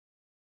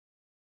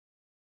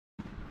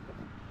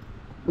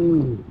एउटा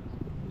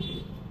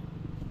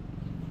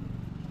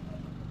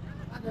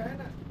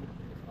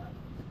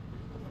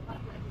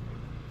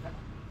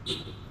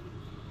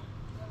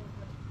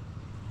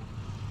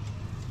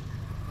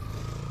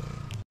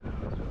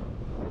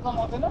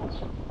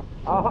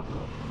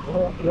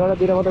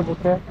दिएर मात्रै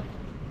पुग्छ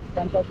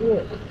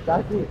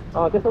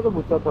त्यस्तो त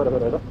बुझ्छ थोरै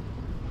थोरै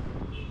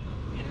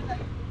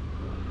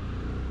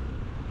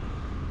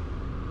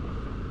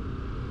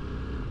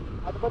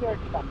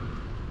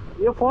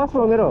यो फर्स्ट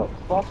हो मेरो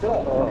फर्स्ट हो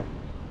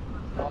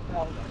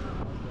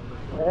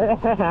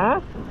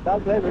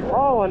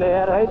भने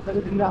यार है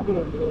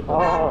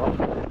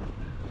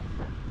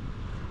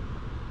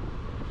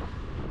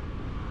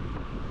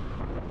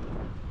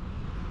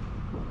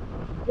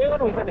के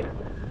गर्नुहुन्छ नि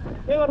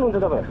के गर्नुहुन्छ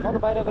तपाईँ म त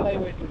बाहिरको लागि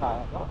वेटिङ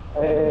भएको ए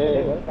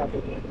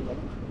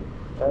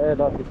ल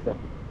ठिक छ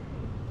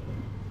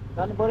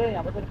जानु पर्यो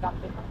यहाँबाट काम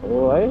हो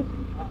है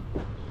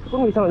कुन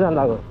विषयमा जानु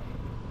लाग्यो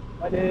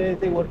अहिले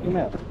चाहिँ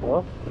वर्किङमै हो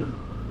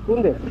कुन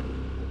देश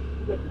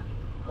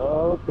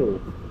ओके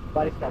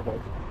बारिस्ताको ए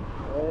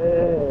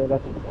ल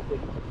ठिक छ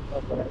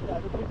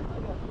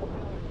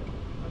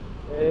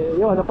ए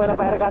योभन्दा पहिला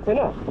बाहिर गएको छैन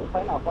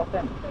छैन फर्स्ट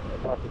टाइम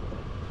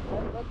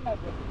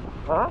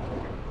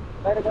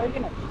बाहिर गयो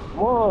किन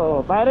म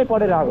बाहिरै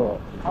पढेर आएको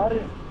अरे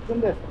कुन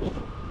देश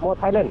म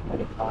थाइल्यान्ड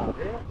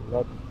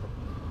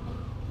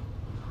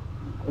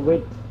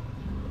वेट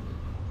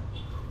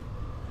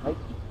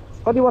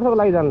कति वर्षको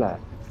लागि जान्ला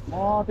म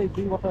चाहिँ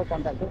 2 वर्षको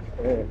कन्ट्र्याक्ट हो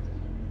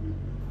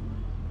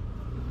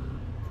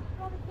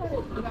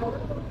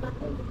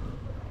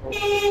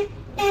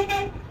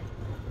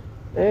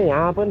ए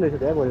यहाँ पनि रहेछ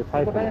त्यहाँ बोल्यो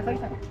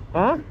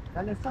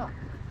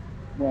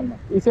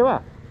ई सेवा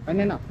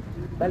होइन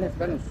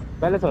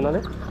ब्यालेन्स हुनाले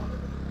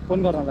फोन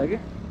गर्नलाई कि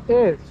ए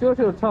स्योर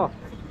छ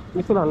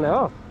स्कुल हाल्ने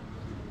हो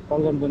कल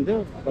गर्नुपर्ने थियो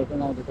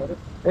गर्नु आउँदैछ अरे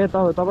ए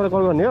तपाईँले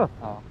कल गर्ने हो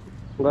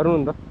गर्नु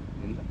नि त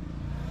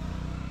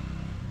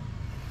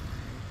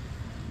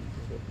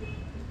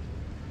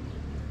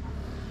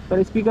तर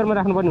स्पिकरमा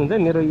राख्नुपर्ने हुन्छ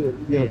मेरो यो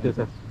त्यो छ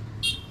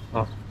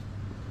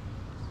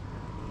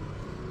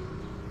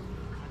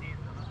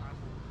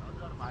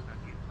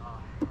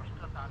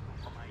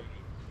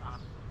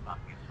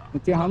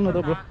चिया खाऊँ न त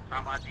ब्रो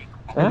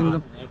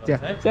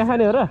चिया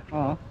खाने हो र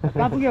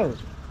कहाँ पुग्यो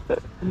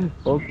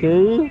ओके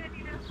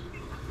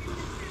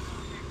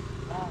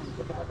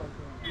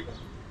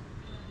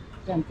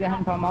चिया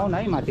खाने ठाउँमा आऊ न है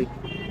माथि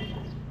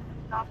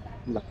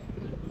ल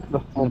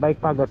म बाइक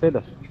पार्क गर्छु है त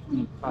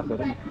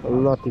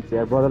ल ठिक छ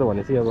यार बजार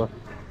भनेपछि अब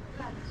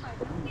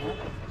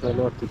ल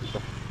ठिक छ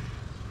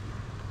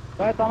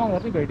प्रायः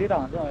तामाङहरू चाहिँ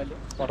भेटिरहेको हुन्छ अहिले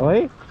है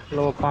ल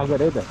म पार्क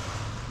गरेँ है त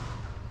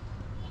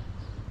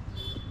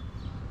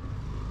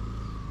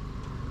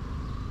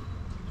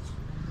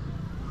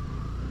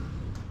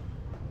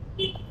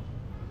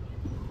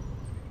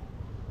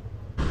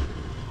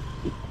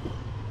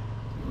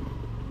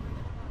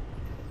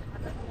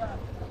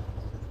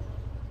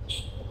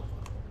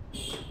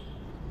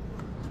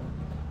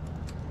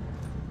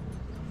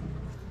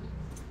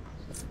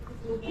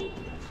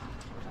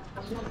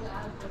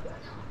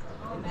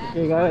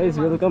Okay guys,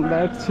 welcome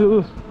back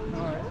to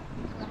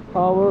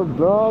our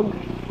vlog.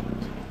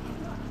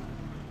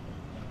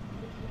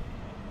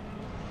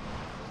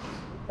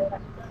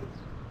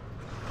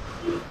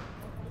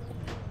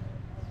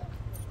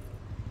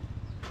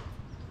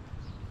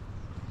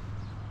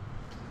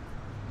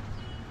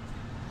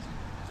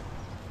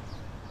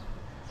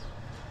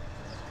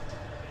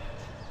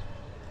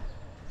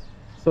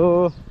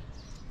 So,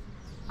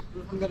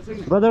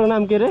 brother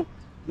नाम के रे?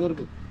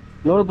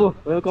 Norbu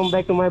welcome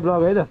back to my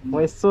blog है त म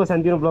यसो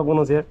शान्तिनो ब्लग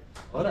बनाउँछु यार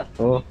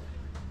हो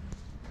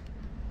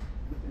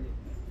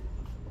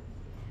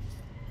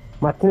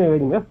माथि नै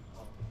गइदिउँ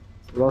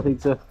ल ठिक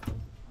छ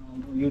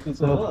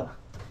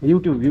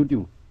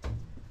युट्युब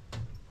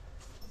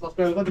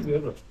सब्स्क्राइबर कति पुग्यो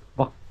ब्रो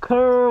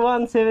भर्खर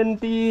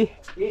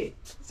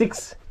 176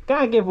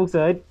 कहाँ के पुग्छ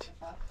है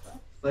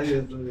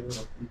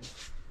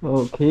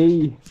okay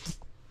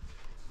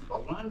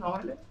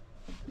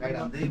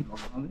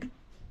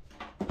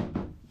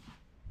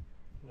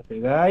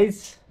Okay guys,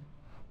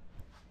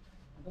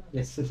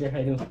 yes, so I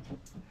know.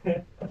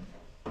 This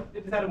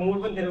is our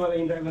mood one there वाला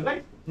InDrive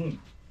right?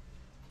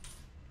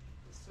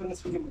 So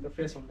let's begin with the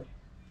fresh one.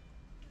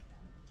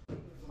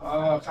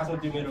 खासमा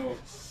त्यो मेरो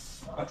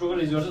ट्रुगर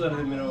युज गर्छु तर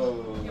मेरो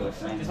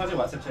त्यसमा चाहिँ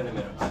WhatsApp छैन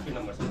मेरो आफ्नै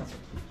नम्बर छ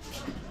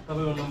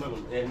तपाईको नम्बर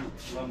भन्नु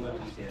नम्बर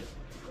दिन्छु यार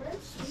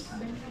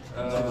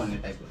भन्ने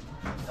टाइपको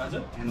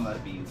हजुर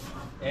NORBU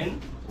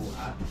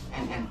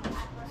NORNN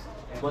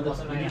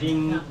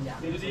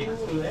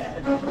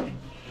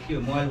के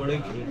मोबाइलबाटै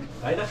कि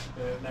हैन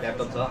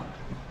ल्यापटप छ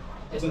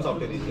कुन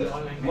सफ्टवेयर युज गर्छ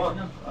म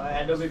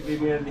एडोबी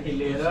प्रिमियरदेखि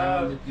लिएर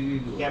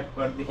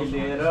क्यापकटदेखि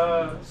लिएर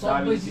सबै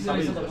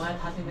मलाई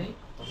थाहा छैन है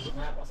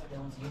नयाँ पैसा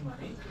ल्याउँछ कि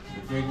माने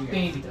त्यही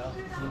भित्र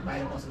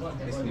बाहिर पसेको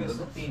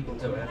त्यही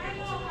हुन्छ भएर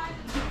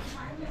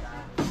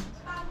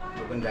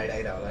ओपन राइड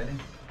आइरा होला हैन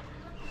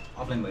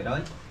अफलाइन भइरा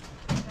है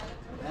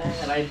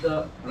राइड त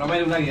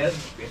रमाइलो लाग्यो यार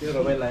भेट्यो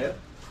रमाइलो लाग्यो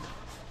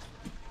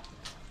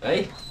है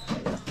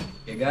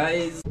के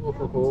guys.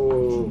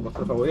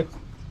 कस्तो छ भयो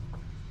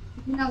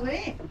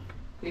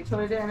एक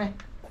समय चाहिँ आने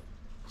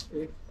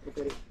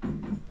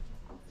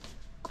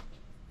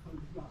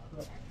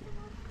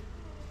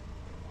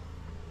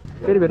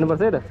फेरि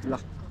भेट्नुपर्छ है त ल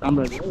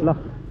राम्रो ल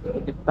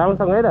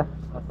राम्रोसँग है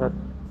त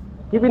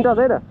किप इन टच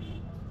है त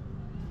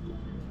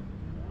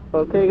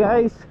Okay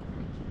guys,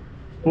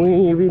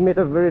 we met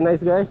a very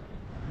nice guy,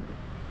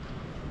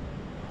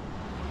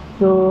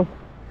 so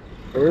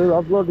I will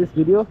upload this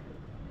video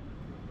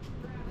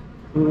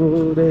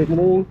to the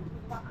evening.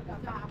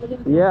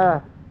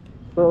 Yeah,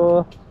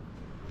 so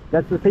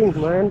that's the thing,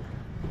 man.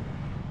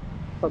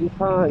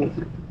 Sometimes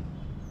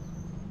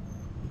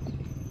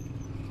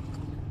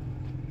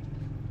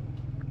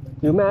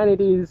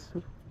humanity is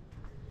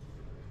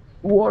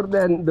more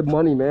than the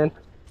money, man.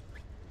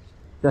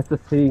 That's the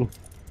thing.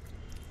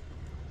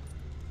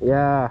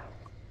 Yeah.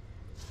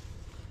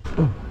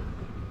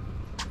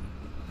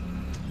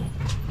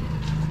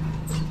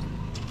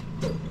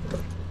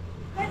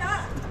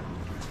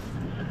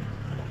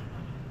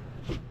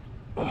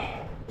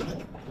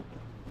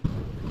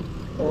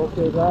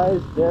 Okay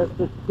guys, that's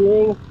the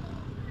thing.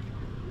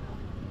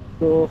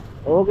 So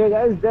okay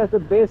guys, that's the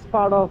best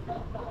part of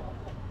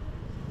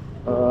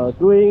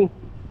doing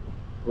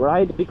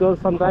ride, because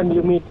sometimes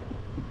you meet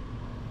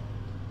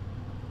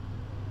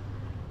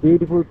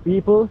beautiful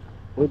people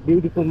with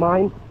beautiful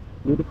mind,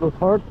 beautiful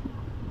heart.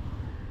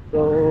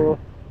 So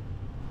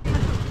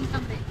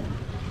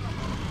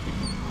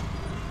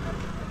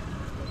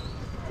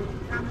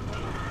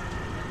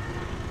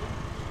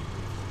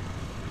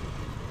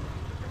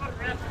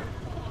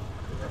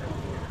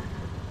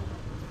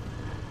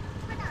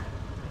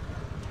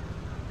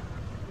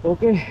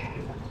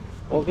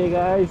okay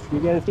guys, you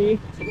can see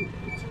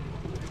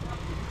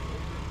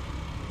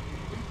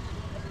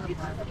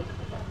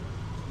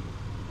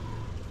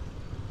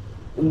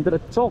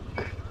Indrive,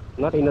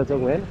 not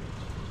Indrive, man.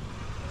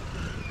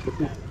 This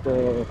is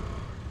the,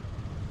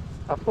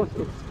 of course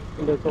it's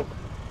Indrive.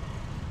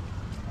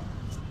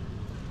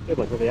 Cái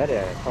bọn tôi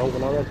để không có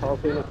nói sau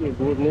khi nó kia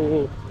buồn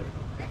đi.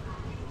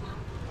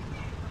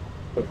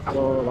 Let's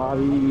go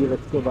Bobby,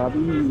 let's go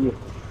Bobby.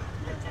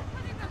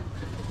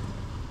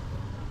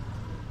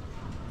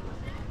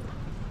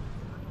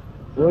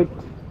 Wait,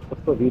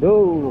 what's the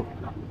video?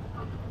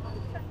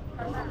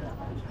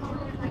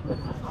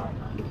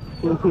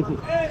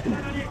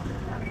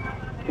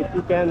 If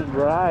you can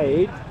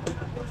ride,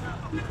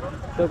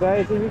 so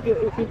guys,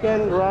 if you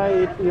can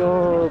ride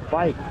your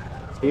bike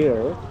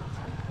here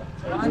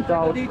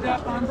without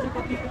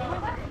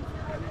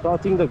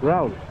touching the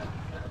ground,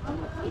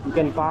 you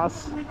can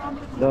pass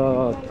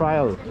the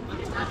trial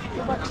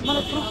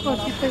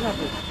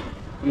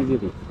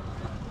easily.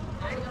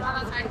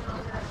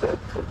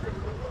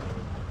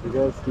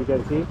 Because you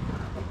can see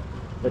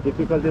the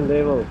difficulty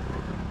level.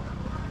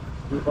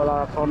 People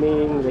are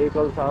coming,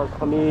 vehicles are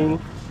coming,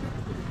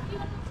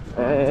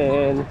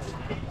 and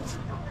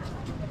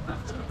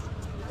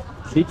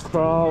big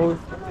crowd.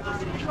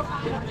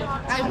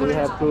 We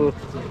have to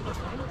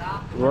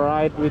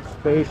ride with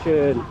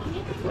patience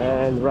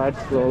and ride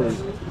slowly.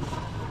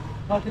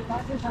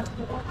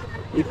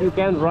 If you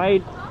can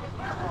ride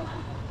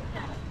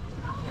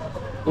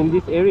in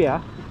this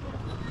area,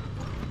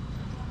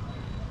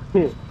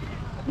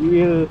 you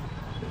will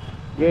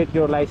get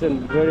your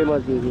license very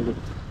much easily.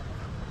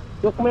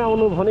 चोकमै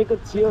आउनु भनेको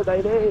थियो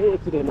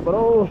direct हेर्नु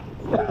पर्यो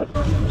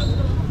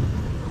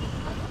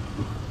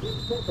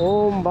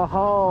ओम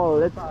बहाल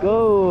let's go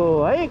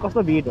है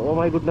कस्तो भिड oh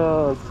my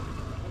goodness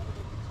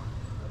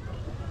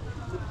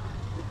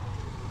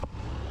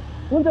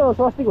कुन चाहिँ हो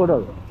स्वस्तिक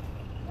होटल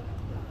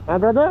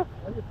ब्रदर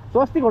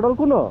स्वस्तिक होटल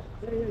कुन हो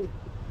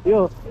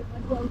यो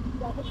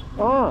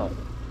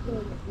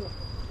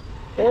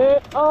ए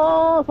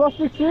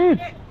स्वस्तिक स्वीट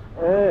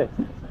ए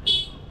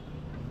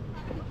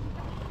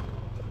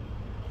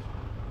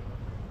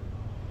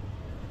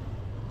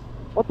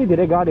कति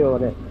धेरै गाडी हो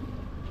भने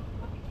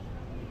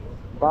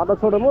बाटो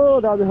छोडौँ हो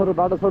दाजुहरू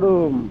बाटो छोडौँ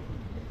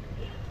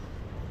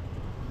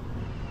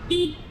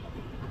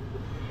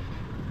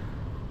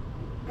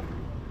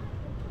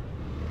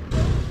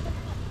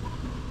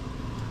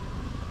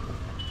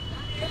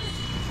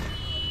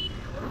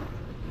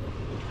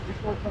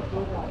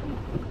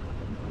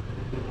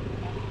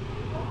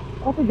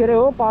कति धेरै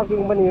हो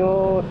पार्किङ पनि हो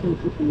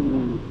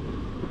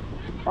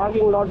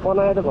पार्किङ लट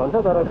बनाए त भन्छ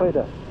तर खै त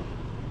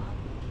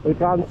we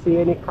can't see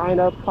any kind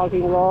of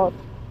parking lot.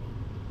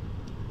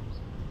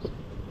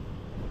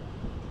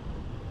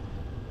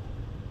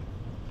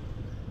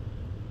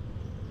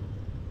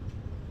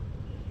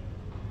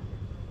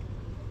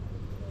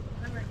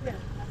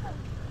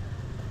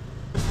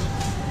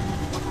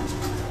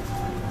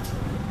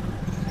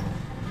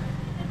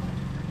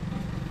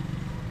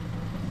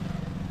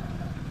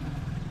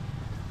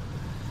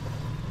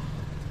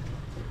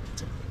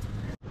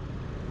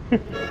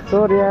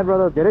 Sorry यार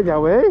ब्रदर धेरै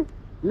जाऊ है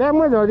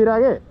ल्याम्मै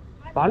झर्दिराके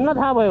भन्न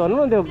थाहा भयो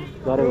भन्नु न त्यो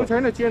झरेको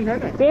छैन चेन छैन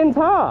चेन छ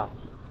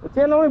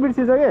चेनमै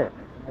बिर्सिछ के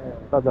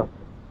त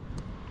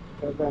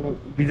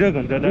बिजोग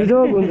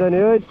हुन्छ नि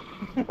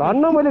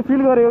धन्न मैले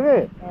फिल गरेको के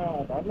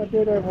धन्न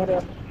त्यो मर्यो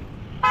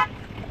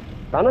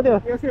धन्न त्यो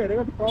यसो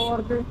हेरेको कभर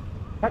चाहिँ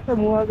ठ्याक्कै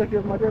मुहाल चाहिँ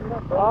त्यो मर्यो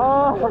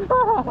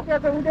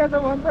उठ्याछ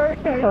भन्छ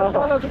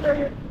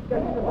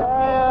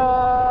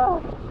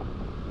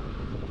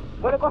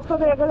मैले कस्तो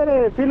चाहिँ एकैचोटि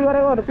फिल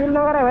गरेको फिल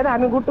नगरे भए त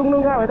हामी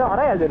गुटुङडुङ गयो भए त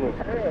हराइहाल्थ्यो नि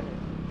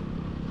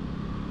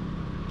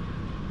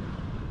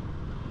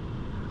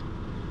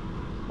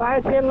पाए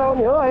तेल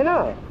लाउने हो होइन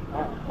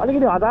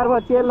अलिकति हजारमा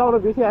तेल लाउनु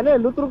बिर्सिहाल्यो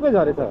लुत्रुकै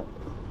झरेछ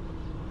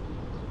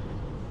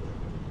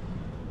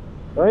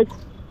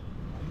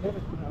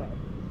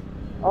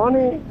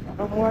अनि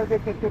मुहाल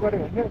चाहिँ त्यस्तो गऱ्यो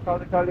भने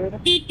चल्दैन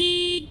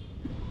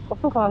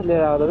कस्तो फास्ट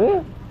लिएर आउँदा बे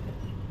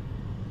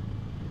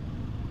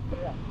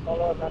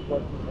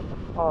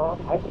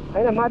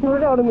होइन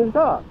माथिबाटै आउनु मिल्छ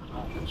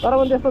तर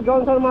पनि त्यस्तो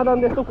जङ्सनमा त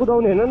त्यस्तो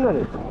कुदाउने होइन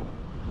नि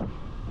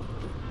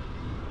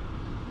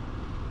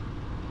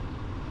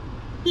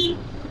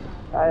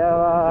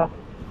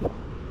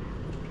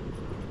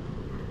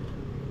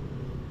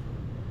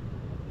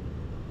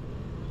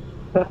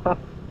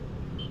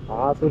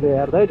हाँसुले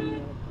हेर्दै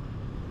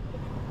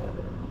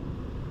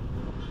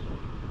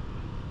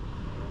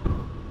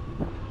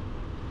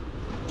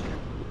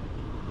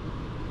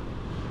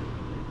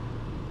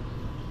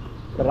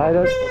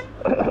राइडर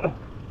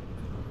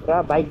पुरा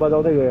बाइक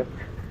बजाउँदै गयो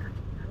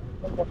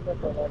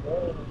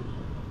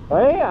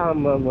है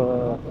आम्मा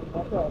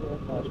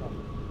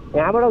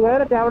यहाँबाट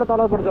गएर त्यहाँबाट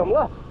तलबाट जाउँ ल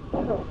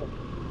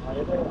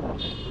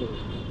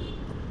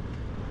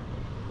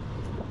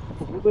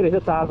पुग्दै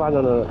रहेछ 4-5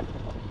 जना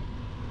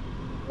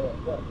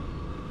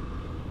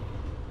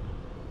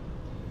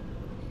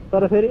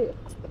तर फेरि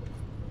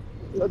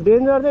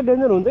डेन्जर चाहिँ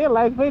डेन्जर हुन्छ क्या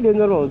लाइफमै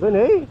डेन्जरमा हुन्छ नि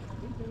है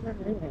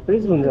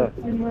रिस्क हुन्छ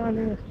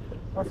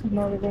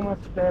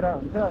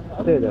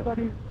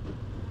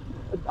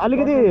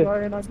अलिकति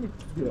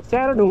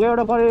सानो ढुङ्गा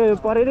एउटा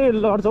परे नै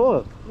लड्छ हो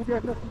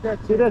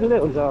सिधै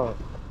हुन्छ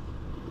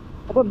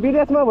अब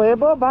विदेशमा भए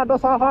पो बाटो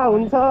सफा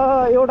हुन्छ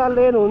एउटा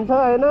लेन हुन्छ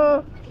होइन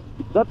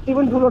जति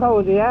पनि ठुलो ठाउँ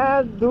हुन्छ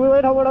यहाँ दुवै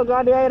ठाउँबाट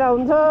गाडी आइरहेको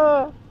हुन्छ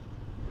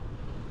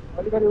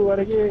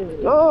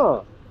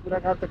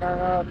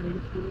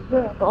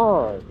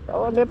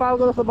अब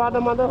नेपालको जस्तो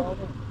बाटोमा त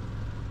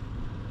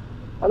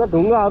अन्त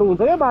ढुङ्गाहरू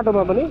हुन्छ क्या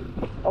बाटोमा पनि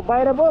अब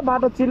बाहिर पो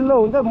बाटो चिल्लो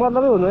हुन्छ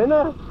मतलबै हुँदैन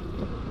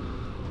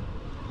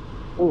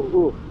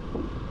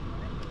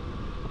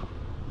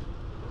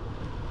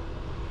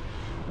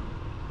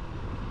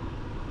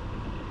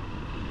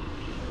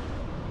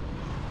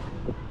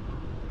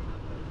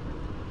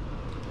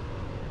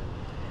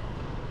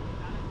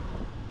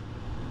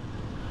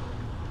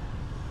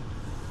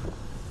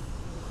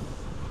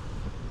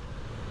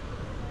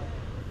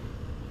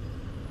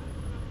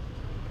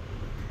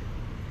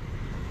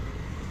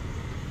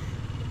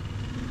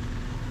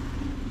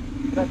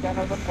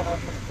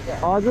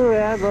हजुर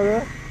यार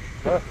ब्रदर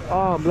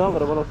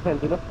ब्लगहरू बनाउँछ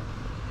सानोतिनो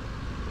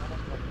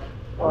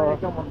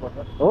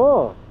हो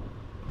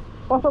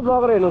कस्तो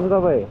ब्लगर हेर्नुहुन्छ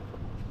तपाईँ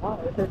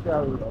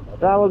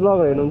ट्राभल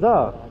ब्लगर हेर्नुहुन्छ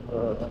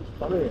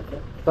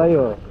सही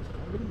हो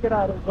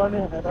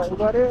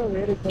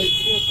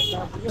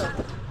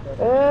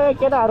ए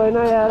केटाहरू होइन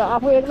यार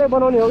आफू एक्लै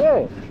बनाउने हो कि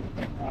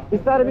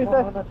बिस्तारै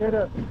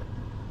बिस्तारै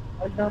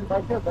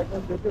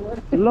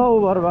लौ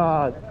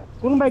बर्बाद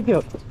कुन बाइक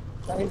थियो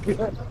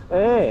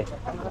ए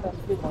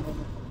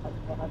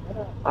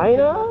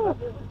होइन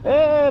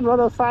ए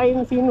ब्रदर साइन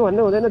सिन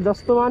भन्ने हुँदैन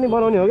जस्तोमा नि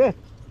बनाउने हो कि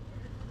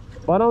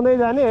बनाउँदै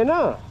जाने होइन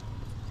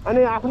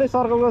अनि आफ्नै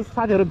सर्कलको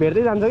साथीहरू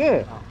भेट्दै जान्छ कि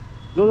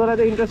जसलाई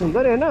चाहिँ इन्ट्रेस्ट हुन्छ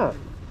नि होइन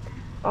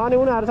अनि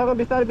उनीहरूसँग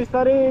बिस्तारै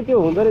बिस्तारै त्यो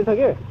हुँदो रहेछ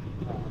कि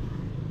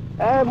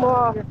ए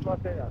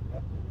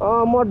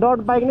म डट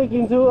बाइक नै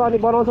किन्छु अनि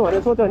बनाउँछु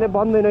भनेर सोच्यो भने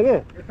बन्दैन कि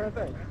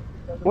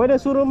मैले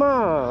सुरुमा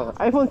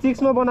आइफोन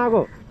 6 मा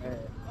बनाएको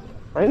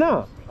होइन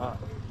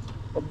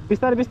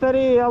बिस्तारै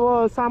बिस्तारै अब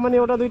सामान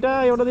एउटा दुईटा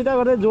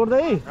गर्दै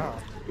जोड्दै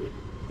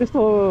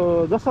त्यस्तो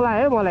जस्तो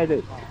लाग्यो मलाई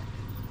चाहिँ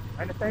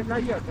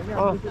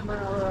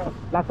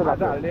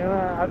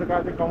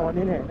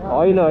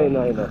होइन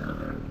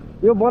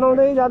यो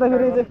बनाउँदै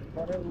जाँदाखेरि चाहिँ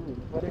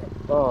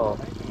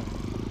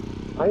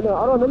होइन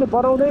अरू भन्दा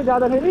बनाउँदै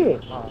जाँदाखेरि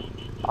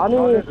अनि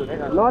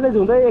नलेज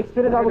हुँदै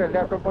एक्सपिरियन्स अब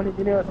ल्यापटप पनि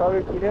किन्यो सबै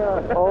किन्यो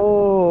ओ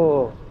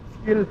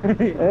स्किल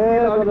ए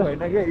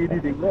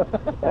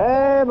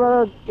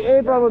ब्रदर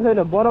केही प्रब्लम छैन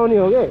बनाउने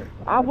हो कि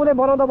आफूले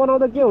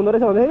बनाउँदा के हुँदो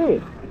रहेछ भन्दाखेरि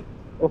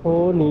ओहो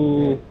नि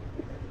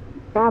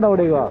कहाँ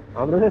दौडेको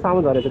हाम्रो चाहिँ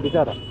सामान झरेछ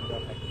बिचरा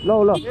ल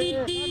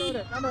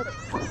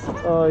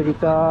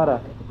बिचरा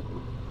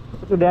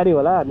त्यो ड्याडी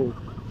होला अनि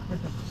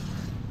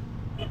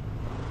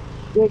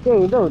के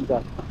हुन्छ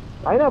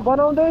होइन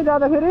बनाउँदै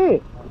जाँदाखेरि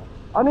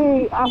अनि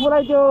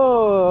आफूलाई त्यो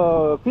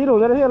फिल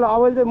हुँदो रहेछ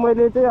अब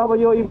मैले चाहिँ अब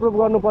यो इम्प्रुभ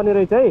गर्नुपर्ने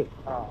रहेछ है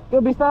त्यो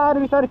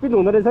बिस्तारै फिल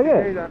हुँदो रहेछ कि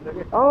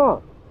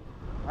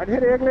अनि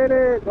फेरि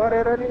एक्लैले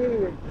गरेर नि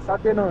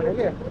साध्य नहुने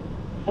कि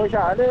पैसा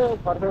हाल्यो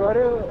खर्च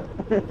गर्यो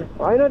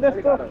होइन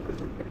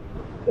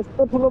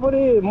त्यस्तो ठुलो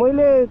पनि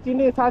मैले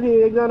चिने साथी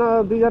 1-2 जना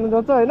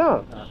जस्तो होइन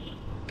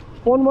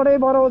फोनबाटै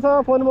बनाउँछ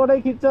फोनबाटै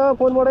खिच्छ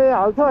फोनबाटै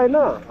हाल्छ होइन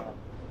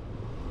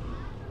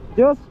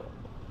त्यो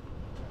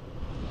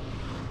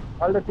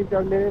अहिले त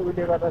टिकटकले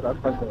उहिले गर्दा झन्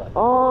फल्छ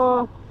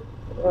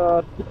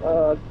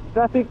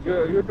ट्राफिक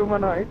युट्युबमा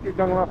नभए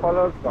टिकटकमा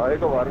फलोवर्स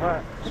भएको भरमा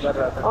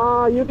गरेर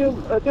युट्युब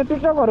त्यो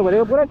टिकटकहरू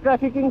भनेको पुरै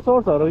ट्राफिकिङ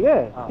सोर्सहरू के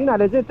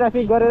तिनीहरूले चाहिँ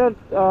ट्राफिक गरेर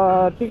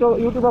टिकटक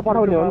युट्युबमा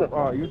पठाउने हो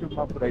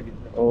युट्युबमा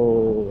पुऱ्याइदिन्छ ओ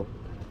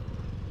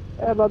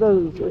ए ल त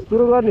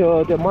सुरु गर्ने हो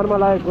त्यो मनमा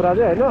लागेको कुरा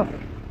चाहिँ होइन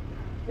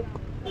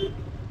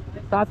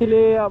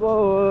साथीले अब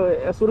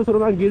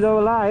सुरुमा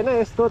गिजाउला होइन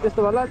यस्तो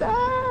त्यस्तो होला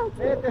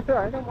त्यस्तो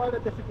होइन मैले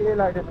त्यस्तो केही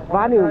लाग्दैन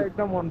बानी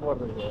एकदम मन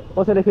पर्दैन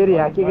कसैले फेरि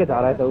यहाँ के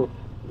झराएछ ऊ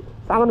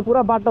सामान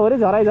पुरा बाटोभरि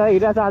झराइ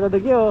हिँडेको छ आज त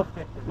के हो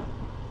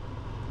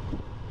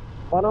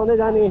बनाउँदै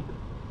जाने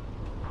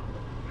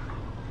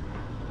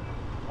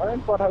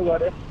पठाउ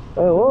गरे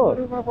ए हो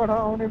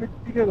आउने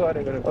बित्तिकै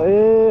गरेको ए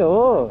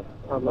हो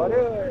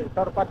गऱ्यो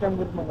तर पाठ्याङ्क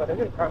रूपमा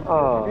गरेको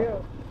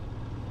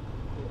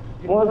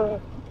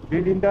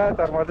दुई-तिनवटा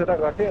धर्मजरा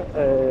गर्थ्यो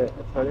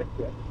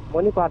म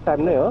नि पार्ट टाइम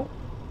नै हो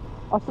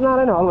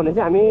अस्नारायण हल भने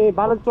चाहिँ हामी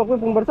बालाजी चोकमै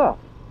पुग्नुपर्छ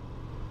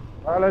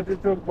बालाजी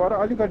चोकबाट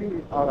अलिकति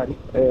अगाडि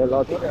ए ल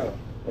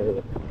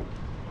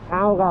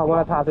कहाँ हो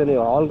मलाई थाहा छैन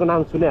हलको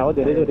नाम सुने हो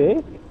धेरैचोटि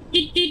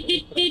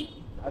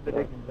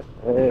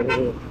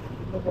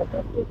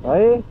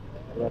है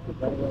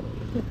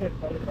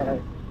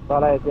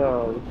तलाई त्यो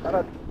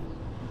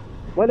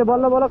मैले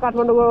बल्ल बल्ल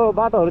काठमाडौँको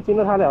बाटोहरू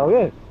चिन्न थाले हो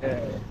कि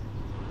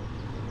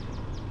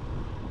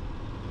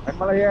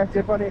मलाई यहाँ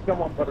चाहिँ पनि एकदम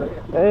मन पर्छ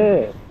ए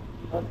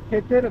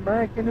खेचेर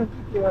नयाँ किन्नु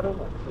के गरौँ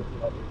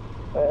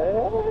ए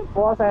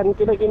बस ह्यान्ड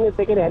किन्ने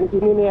सेकेन्ड ह्यान्ड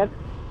किन्ने नि यार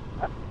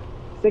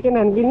सेकेन्ड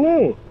ह्यान्ड किन्ने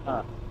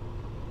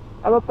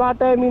अब पार्ट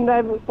टाइम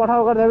इनड्राइभ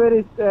पठाउ गर्दा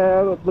फेरि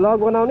ब्लग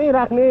बनाउने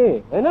राख्ने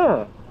होइन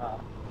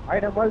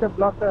होइन मैले त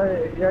ब्लग त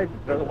यही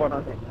भित्रको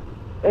बनाउने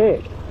ए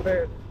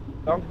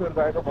लङ टुर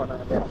गएको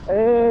बनाउने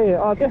ए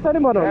त्यसरी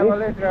बनाउने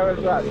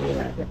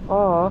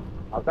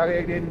हप्ताको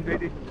एक दिन दुई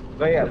दिन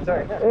गइहाल्छ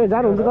होइन ए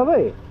जानुहुन्छ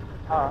तपाईँ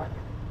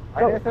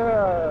यसो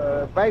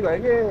बाइक भयो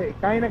कि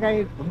काहीँ न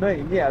काहीँ घुम्न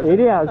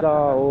हिँडिहाल्छ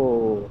हो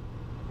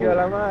त्यो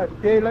बेलामा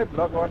त्यहीलाई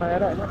भ्लग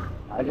बनाएर होइन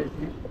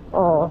हालेपछि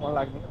मन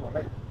लाग्ने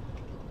मलाई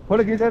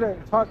फोटो खिचेर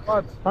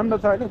ठन्डा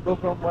छ होइन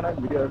गोप्रो बनाएको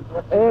भिडियोहरू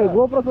ए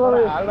गोप्रो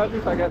हाल्न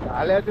चाहिँ सकेको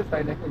हालेको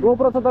चाहिँ छैन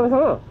गोप्रो छ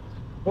तपाईँसँग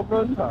गोप्रो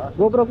पनि छ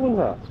गोप्रो कुन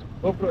छ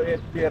गोप्रो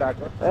 8 लिएर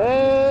आएको ए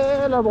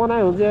ल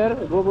बनाइ हुन्छ यार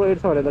गोप्रो 8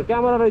 छ भने त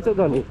क्यामेरा रहेछ त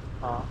नि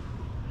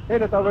त्यही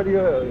त तपाईँले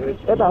यो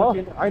यता हो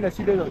होइन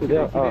सिधै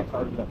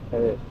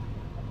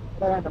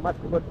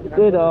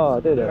त्यही त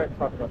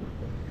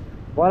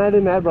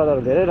बनाइदिउँ यार ब्रदर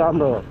धेरै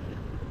राम्रो हो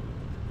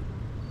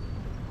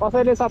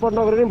कसैले सपोर्ट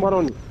नगरे पनि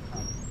बनाउने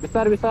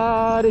बिस्तारै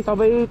बिस्तारै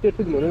सबै त्यो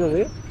ठिक हुँदैन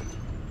नि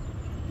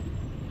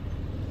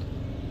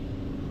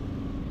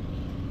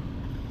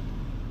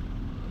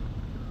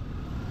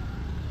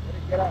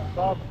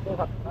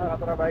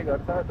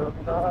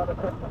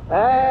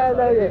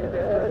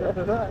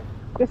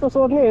त्यस्तो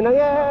सोध्ने होइन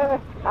क्या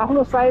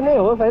आफ्नो साइन नै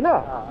होस् होइन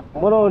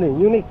बनाउने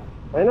युनिक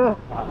होइन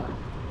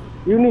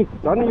युनिक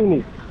झन्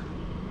युनिक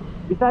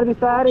बिस्तारै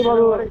बिस्तारै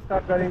बरु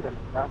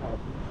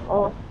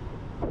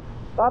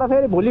तर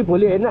फेरि भोलि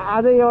होइन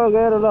आजै यो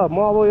गएर ल म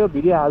अब यो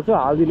भिडियो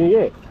हालिदिने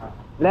कि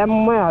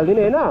ल्याम्पमै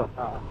हालिदिने होइन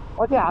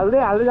पछि हाल्दै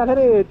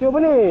जाँदाखेरि त्यो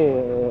पनि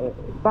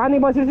बानी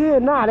बसेपछि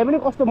नहाले पनि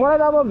कस्तो मलाई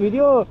त अब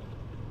भिडियो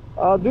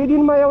 2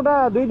 दिनमा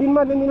 3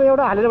 दिनमा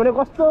एउटा हालेर भने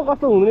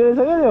कस्तो हुने रहेछ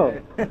क्या त्यो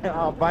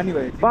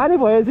बानी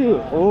भएपछि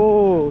हो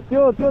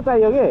त्यो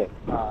चाहियो कि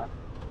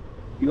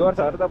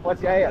भ्युअर्सहरू त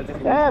पछि आइहाल्छ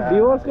ए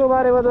भ्युअर्सको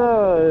बारेमा त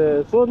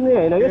सोध्ने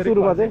होइन कि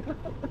सुरुमा चाहिँ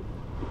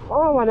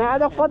भने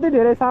आज कति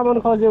धेरै सामान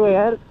खस्यो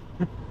यार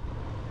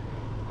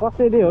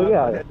कसैले हो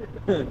क्या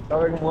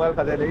तपाईँको मोबाइल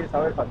खसेर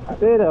सबै खस्छ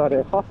त्यही त भने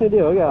कसैले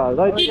हो क्या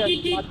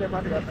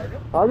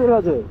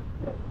हजुर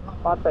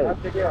पार्ट टाइम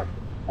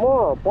म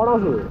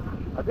पढाउँछु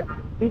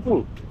टिचिङ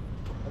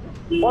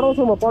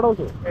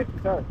पढाउँछु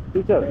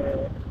टिचर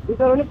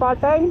पनि पार्ट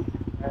टाइम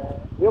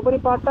यो पनि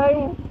पार्ट टाइम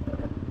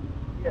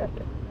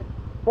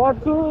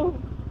पढ्छु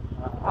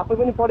आफै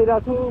पनि पढिरहेको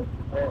छु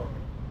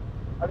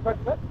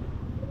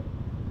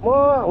म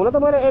हुन त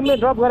मैले एमए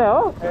ड्रप गरेँ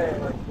हो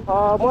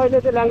म अहिले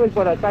चाहिँ ल्याङ्ग्वेज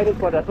चाइनिज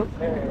पढिरहेको छु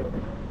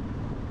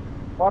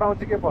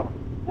पढाउँछु के पढाउँ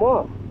म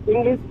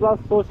इङ्ग्लिस प्लस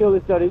सोसियल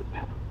स्टडिज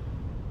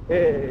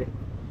ए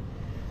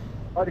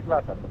कति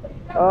क्लासहरू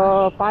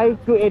 5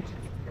 to 8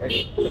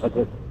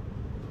 हजुर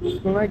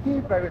स्कुलमा कि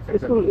प्राइभेट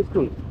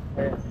स्कुल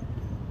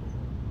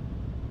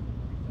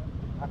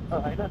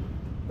होइन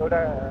एउटा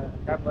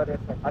काम गरेर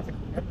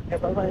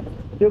नेपालमा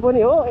त्यो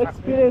पनि हो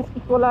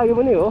एक्सपिरियन्सको लागि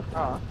पनि हो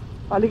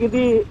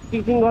अलिकति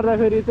टिचिङ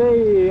गर्दाखेरि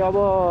चाहिँ अब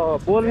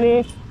बोल्ने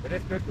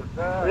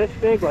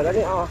रेस्पेक्ट भएर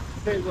नि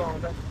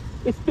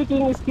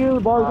स्पिकिङ स्किल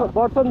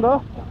बढ्छ नि त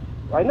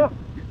होइन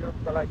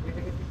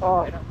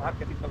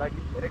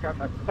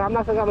काम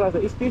लाग्छ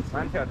स्पिच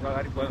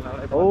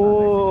हो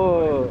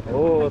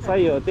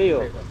सही हो त्यही हो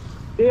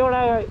त्यो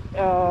एउटा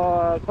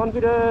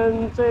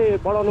कन्फिडेन्स चाहिँ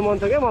बढाउनु मन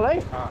छ क्या मलाई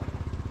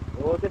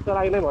हो त्यसको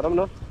लागि नै भनौँ न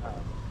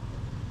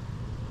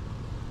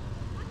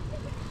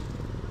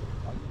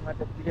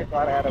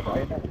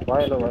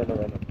भएन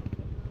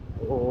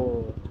हो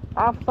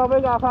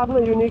सबैको आफ्नो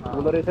युनिक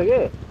हुँदो रहेछ कि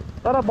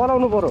तर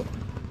बनाउनु पर्यो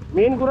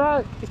मेन कुरा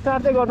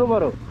स्टार्ट चाहिँ गर्नु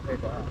पर्यो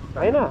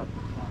हैन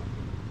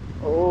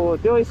ओ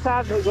त्यो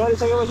स्टार्ट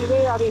गरिसकेपछि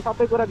चाहिँ अनि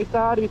सबै कुरा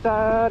बिस्तारै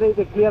बिस्तारै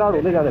क्लियर आउट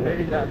हुँदै जाँदैन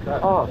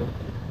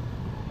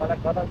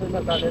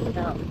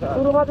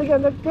सुरुमा चाहिँ के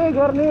भन्छ केही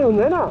गर्ने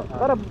हुँदैन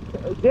तर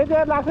जे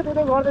लाग्छ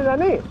त्यो गर्दै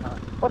जाने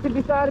पछि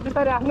बिस्तारै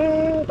बिस्तारै आफ्नै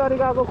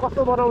तरिकाको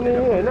कस्तो बनाउने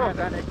होइन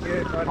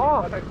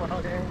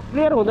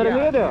क्लियर हुँदैन नि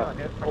क्या त्यो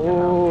ओ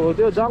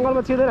त्यो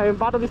जङ्गलमा छिर्दैन हामी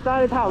बाटो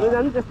बिस्तारै थाहा हुँदै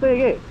जान्छ त्यस्तै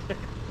के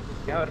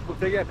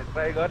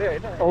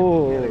ओ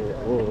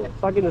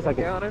सकिन्छ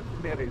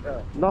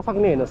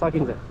नसक्ने होइन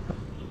सकिन्छ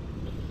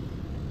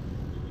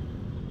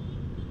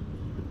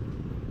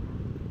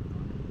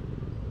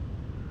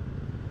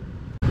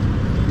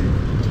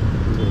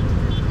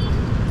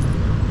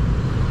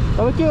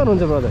तपाईँ के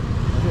गर्नुहुन्छ ब्रदर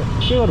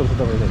के गर्नुहुन्छ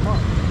तपाईँले म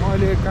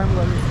अहिले काम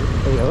गर्दैछु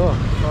त्यही हो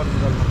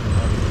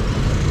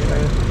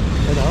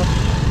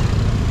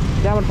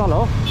त्यहाँबाट तल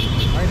हो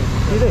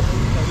सिधै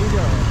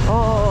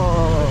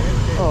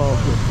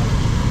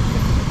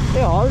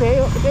ए हल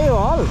त्यही हो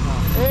हल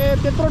ए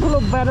त्यत्रो ठुलो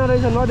ब्यानर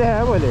रहेछ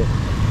नदेखाएँ मैले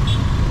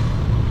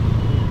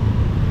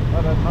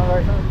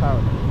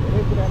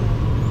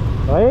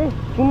है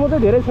सुन्नु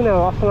चाहिँ धेरै सुने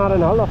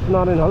अस्नारायण हल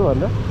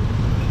भनेर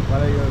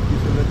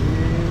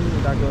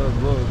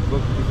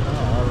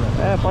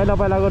ए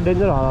पहिलाको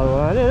डेन्जर हल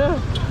होला नि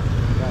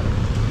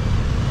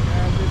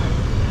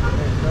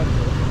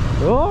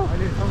हो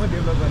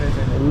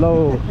लौ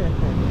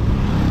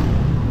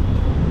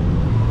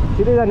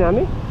सिधै जाने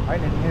हामी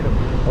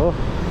हो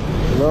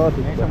ल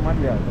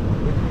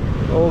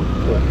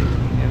ओके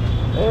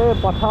ए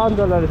पठान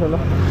चल्दो रहेछ ल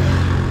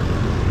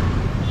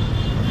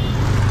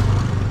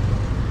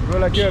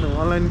के गर्नु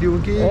अनलाइन दिउँ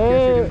कि ए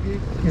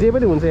जे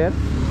पनि हुन्छ यार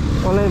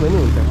अनलाइन पनि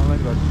हुन्छ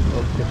अनलाइन गर्नु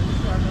ओके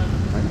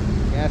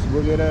क्यास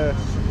बोकेर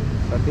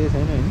सधैँ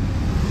छैन होइन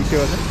त्यसो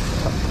गर्दा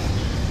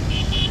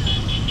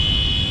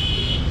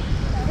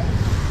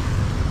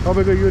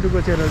तपाईँको युट्युबको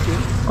च्यानल चाहिँ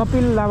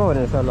कपिल लामा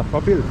भनेर छ ल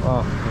कपिल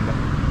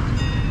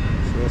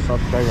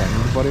सब्सक्राइब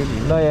हाल्नु पऱ्यो नि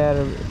ल यार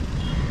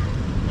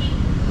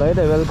ल है त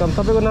वेलकम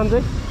तपाईँको नाम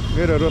चाहिँ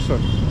मेरो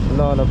रोशन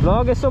ल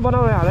ब्लग यसो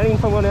बनाउने हालेर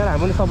इन्फर्म गर्ने यार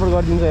हामी पनि सपोर्ट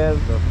गरिदिन्छ यार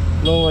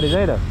नो वरिज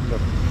है त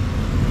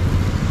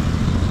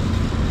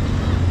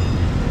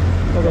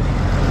ओके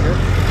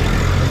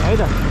है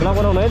त ब्लग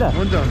बनाउनु है त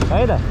हुन्छ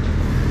है त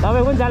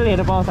तपाईँ पनि च्यानल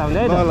हेर्नु पाउँछ हामीले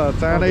है त ल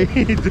चाँडै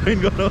जोइन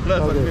गरौँला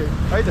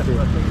है त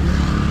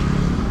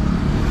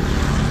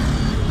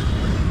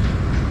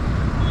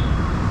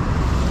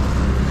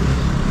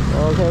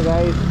Okay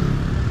guys,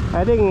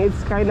 I think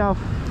it's kind of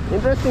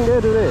interesting day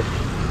today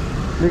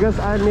because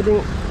I'm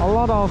meeting a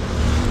lot of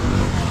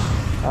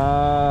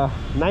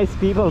nice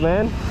people,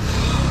 man.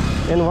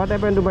 And what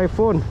happened to my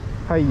phone?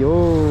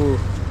 Hiyo,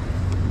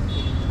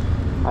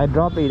 I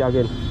dropped it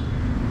again.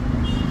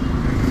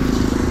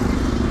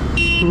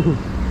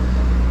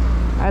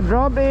 I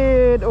dropped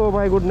it. Oh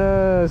my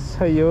goodness.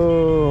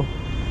 Hiyo.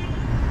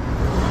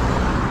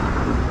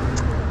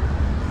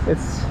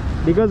 It's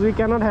because we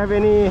cannot have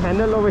any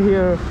handle over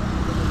here.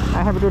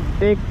 I have to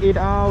take it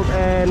out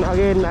and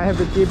again I have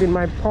to keep in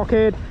my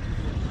pocket.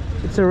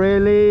 It's a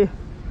really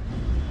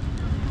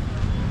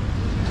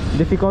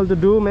difficult to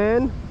do,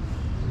 man.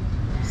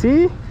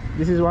 See,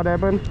 this is what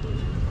happened.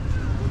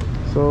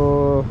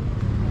 So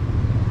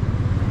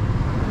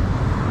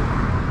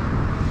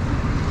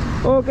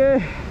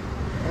okay,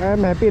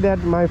 I'm happy that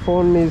my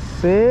phone is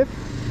safe.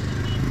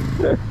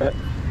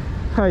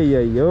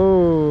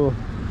 Yo.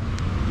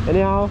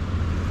 Anyhow,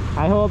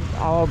 I hope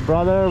our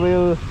brother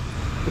will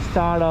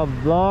start a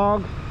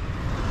vlog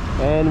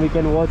and we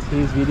can watch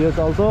his videos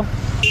also.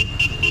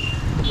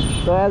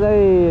 So as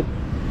I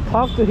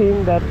talked to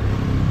him that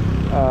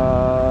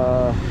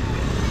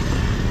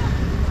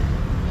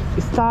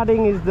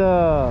starting is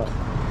the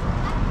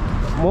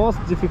most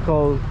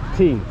difficult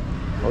thing,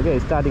 okay,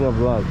 starting a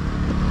vlog,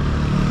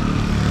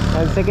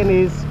 and second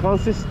is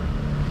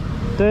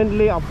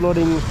consistently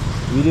uploading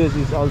videos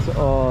is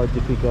also a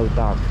difficult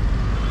task.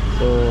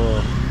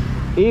 So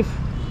if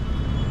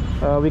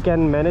we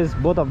can manage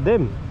both of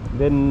them,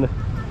 then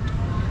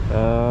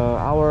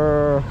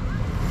our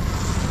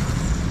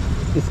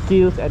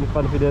skills and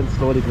confidence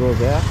slowly grows.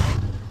 Yeah.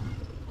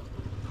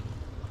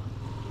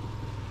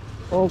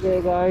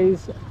 Okay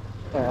guys,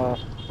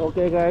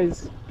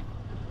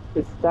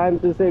 it's time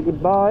to say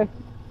goodbye.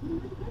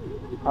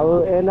 I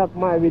will end up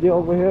my video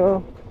over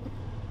here.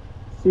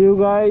 See you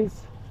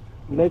guys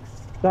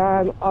next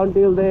time.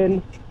 Until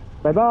then,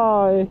 bye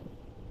bye.